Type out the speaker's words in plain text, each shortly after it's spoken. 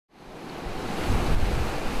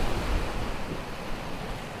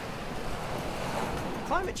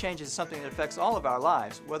climate change is something that affects all of our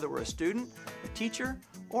lives, whether we're a student, a teacher,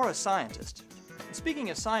 or a scientist. And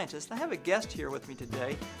speaking of scientists, I have a guest here with me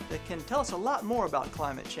today that can tell us a lot more about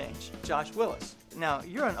climate change, Josh Willis. Now,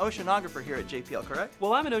 you're an oceanographer here at JPL, correct?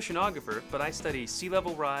 Well, I'm an oceanographer, but I study sea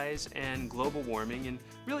level rise and global warming and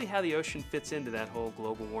really how the ocean fits into that whole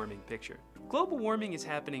global warming picture. Global warming is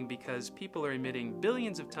happening because people are emitting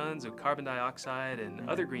billions of tons of carbon dioxide and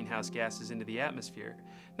other greenhouse gases into the atmosphere.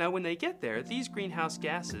 Now, when they get there, these greenhouse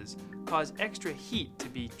gases cause extra heat to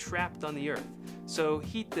be trapped on the Earth. So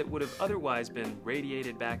heat that would have otherwise been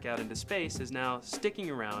radiated back out into space is now sticking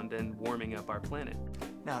around and warming up our planet.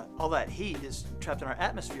 Now, all that heat is trapped in our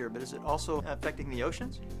atmosphere, but is it also affecting the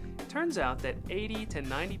oceans? It turns out that 80 to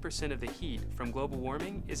 90% of the heat from global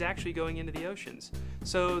warming is actually going into the oceans.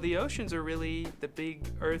 So the oceans are really the big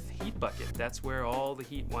Earth heat bucket. That's where all the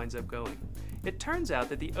heat winds up going. It turns out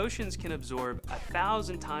that the oceans can absorb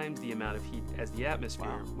 1,000 times the amount of heat as the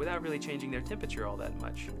atmosphere without really changing their temperature all that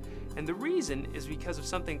much. And the reason is because of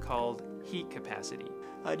something called heat capacity.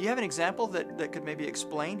 Do you have an example that could maybe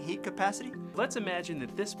explain heat capacity? Let's imagine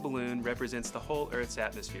that this balloon represents the whole Earth's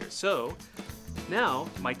atmosphere. So now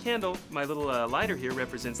my candle, my little lighter here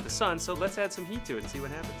represents the sun, so let's add some heat to it and see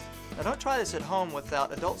what happens. Now don't try this at home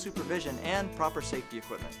without adult supervision and proper safety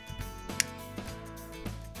equipment.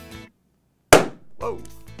 Whoa!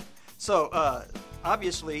 So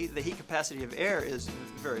obviously the heat capacity of air is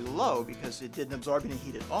very low because it didn't absorb any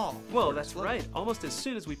heat at all. Well, that's right. Almost as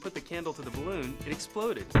soon as we put the candle to the balloon, it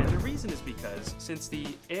exploded. And the reason is because since the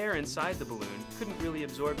air inside the balloon couldn't really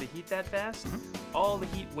absorb the heat that fast, all the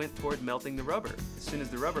heat went toward melting the rubber. As soon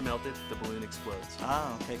as the rubber melted, the balloon explodes.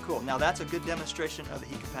 Ah, okay, cool. Now that's a good demonstration of the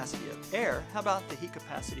heat capacity of air. How about the heat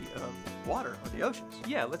capacity of water or the oceans?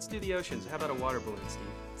 Yeah, let's do the oceans. How about a water balloon, Steve?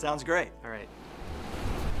 Sounds great. All right.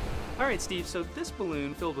 All right, Steve, so this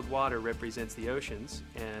balloon filled with water represents the oceans,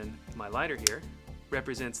 and my lighter here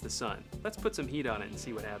represents the sun. Let's put some heat on it and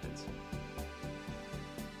see what happens.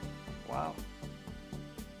 Wow.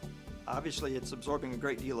 Obviously, it's absorbing a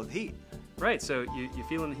great deal of heat. Right, so you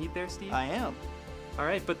feeling the heat there, Steve? I am. All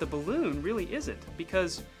right, but the balloon really isn't,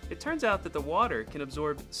 because it turns out that the water can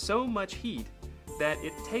absorb so much heat that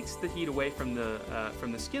it takes the heat away from the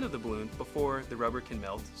skin of the balloon before the rubber can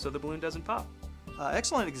melt, so the balloon doesn't pop.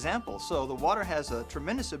 Excellent example. So the water has a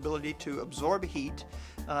tremendous ability to absorb heat,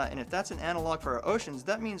 and if that's an analog for our oceans,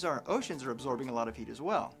 that means our oceans are absorbing a lot of heat as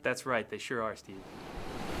well. That's right, they sure are, Steve.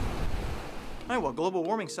 All right, well, global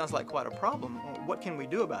warming sounds like quite a problem. What can we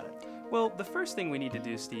do about it? Well, the first thing we need to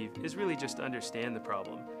do, Steve, is really just understand the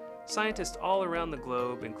problem. Scientists all around the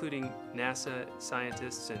globe, including NASA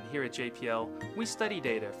scientists and here at JPL, we study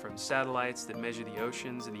data from satellites that measure the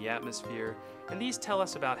oceans and the atmosphere, and these tell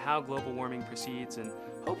us about how global warming proceeds and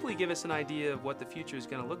hopefully give us an idea of what the future is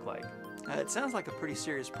going to look like. It sounds like a pretty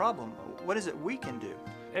serious problem. What is it we can do?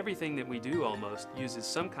 Everything that we do almost uses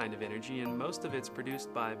some kind of energy, and most of it's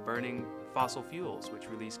produced by burning fossil fuels, which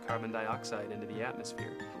release carbon dioxide into the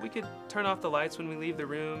atmosphere. We could turn off the lights when we leave the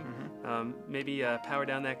room, maybe power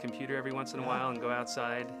down that computer every once in a while and go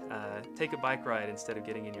outside, take a bike ride instead of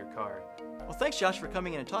getting in your car. Well, thanks, Josh, for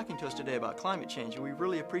coming in and talking to us today about climate change. We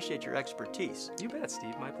really appreciate your expertise. You bet,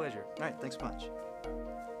 Steve. My pleasure. All right, thanks much.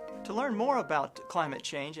 To learn more about climate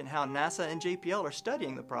change and how NASA and JPL are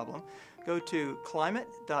studying the problem, go to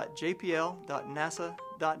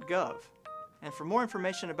climate.jpl.nasa.gov. And for more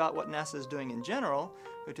information about what NASA is doing in general,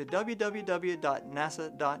 go to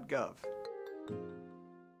www.nasa.gov.